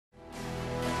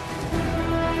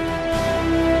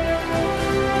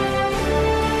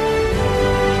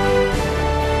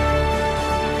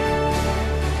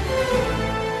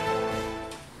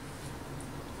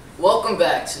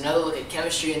back to another look at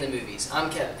chemistry in the movies.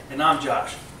 I'm Kevin. And I'm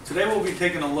Josh. Today we'll be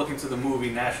taking a look into the movie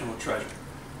National Treasure.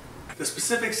 The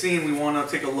specific scene we want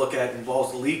to take a look at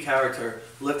involves the lead character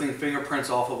lifting fingerprints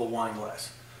off of a wine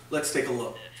glass. Let's take a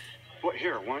look. Well,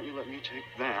 here, why don't you let me take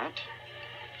that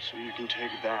so you can take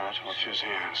that off his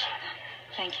hands.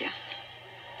 Thank you.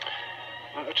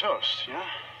 A toast, yeah?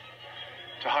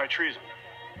 To high treason.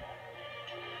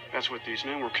 That's what these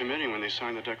men were committing when they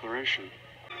signed the Declaration.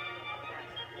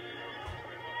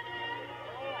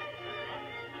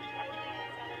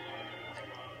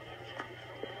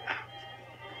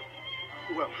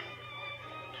 Well,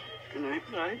 good night.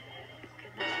 Good night.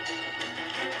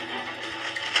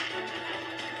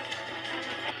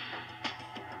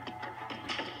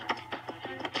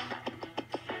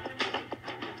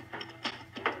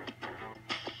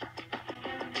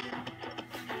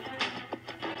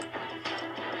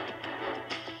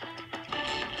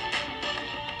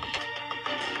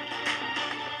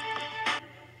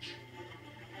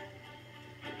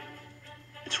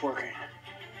 It's working.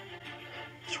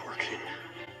 It's working.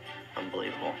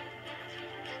 Unbelievable.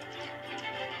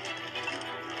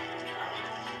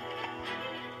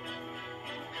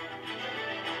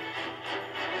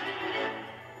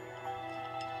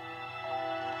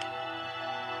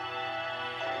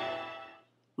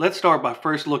 Let's start by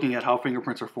first looking at how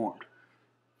fingerprints are formed.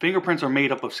 Fingerprints are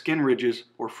made up of skin ridges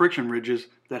or friction ridges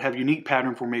that have unique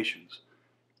pattern formations.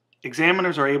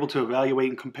 Examiners are able to evaluate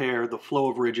and compare the flow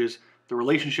of ridges, the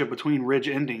relationship between ridge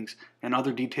endings, and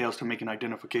other details to make an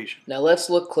identification. Now let's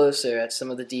look closer at some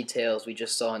of the details we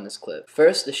just saw in this clip.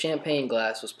 First, the champagne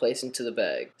glass was placed into the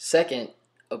bag. Second,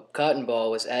 a cotton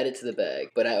ball was added to the bag,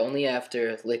 but only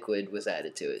after liquid was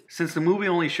added to it. Since the movie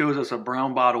only shows us a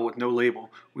brown bottle with no label,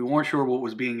 we weren't sure what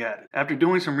was being added. After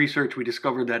doing some research, we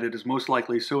discovered that it is most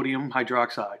likely sodium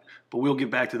hydroxide, but we'll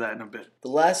get back to that in a bit. The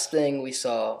last thing we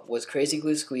saw was crazy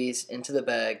glue squeezed into the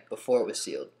bag before it was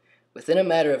sealed. Within a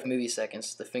matter of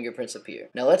milliseconds, the fingerprints appear.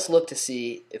 Now let's look to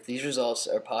see if these results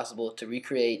are possible to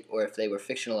recreate or if they were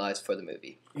fictionalized for the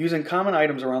movie. Using common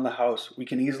items around the house, we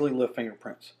can easily lift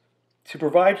fingerprints. To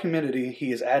provide humidity,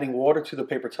 he is adding water to the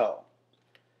paper towel.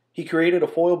 He created a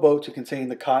foil boat to contain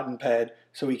the cotton pad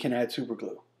so he can add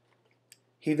superglue.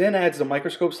 He then adds the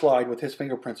microscope slide with his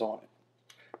fingerprints on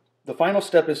it. The final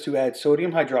step is to add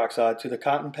sodium hydroxide to the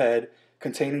cotton pad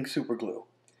containing superglue,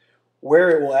 where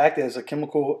it will act as a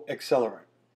chemical accelerant.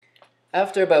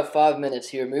 After about 5 minutes,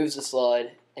 he removes the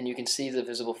slide and you can see the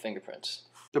visible fingerprints.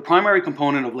 The primary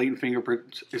component of latent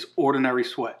fingerprints is ordinary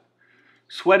sweat.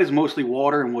 Sweat is mostly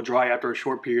water and will dry after a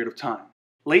short period of time.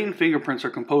 Latent fingerprints are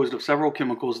composed of several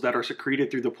chemicals that are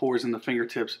secreted through the pores in the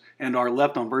fingertips and are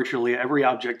left on virtually every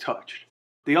object touched.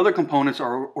 The other components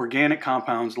are organic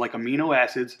compounds like amino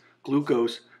acids,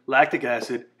 glucose, lactic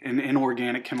acid, and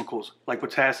inorganic chemicals like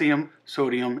potassium,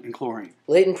 sodium, and chlorine.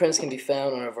 Latent prints can be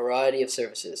found on a variety of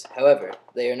surfaces. However,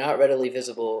 they are not readily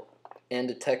visible and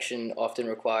detection often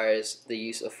requires the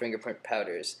use of fingerprint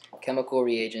powders, chemical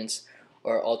reagents,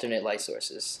 or alternate light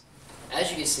sources. As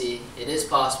you can see, it is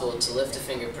possible to lift a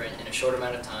fingerprint in a short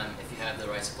amount of time if you have the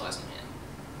right supplies on hand.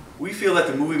 We feel that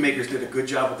the movie makers did a good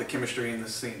job with the chemistry in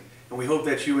this scene, and we hope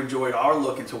that you enjoyed our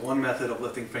look into one method of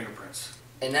lifting fingerprints.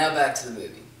 And now back to the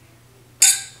movie.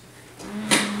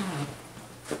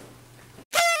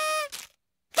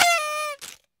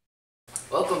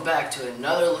 Welcome back to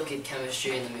another look at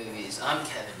chemistry in the movies. I'm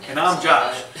Kevin. And I'm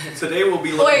Josh. Today we'll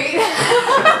be looking... Wait.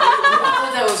 I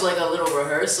thought that was like a little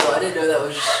rehearsal. I didn't know that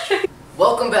was...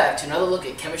 Welcome back to another look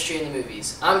at chemistry in the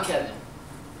movies. I'm Kevin.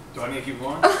 Do I need to keep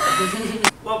going?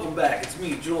 Welcome back. It's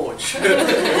me, George.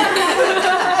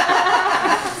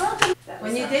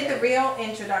 When you did the real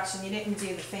introduction, you didn't do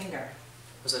the finger.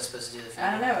 Was I supposed to do the finger?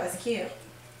 I don't know, it was cute.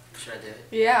 Should I do it?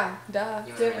 Yeah, duh.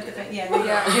 You Do it want with me the to finger. do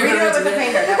Yeah, Yeah. read it with the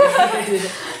finger. That was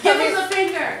Give me the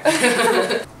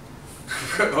finger.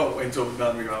 Oh, until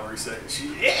none of you already say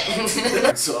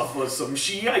shit. So for some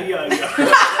shit, yeah.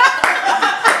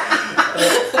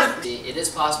 It is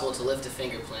possible to lift a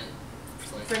fingerprint.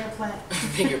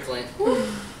 Fingerprint.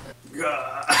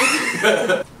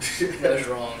 That was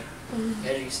wrong.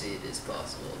 As you see, it is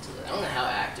possible to lift. I don't know how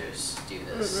actors do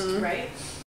this. right?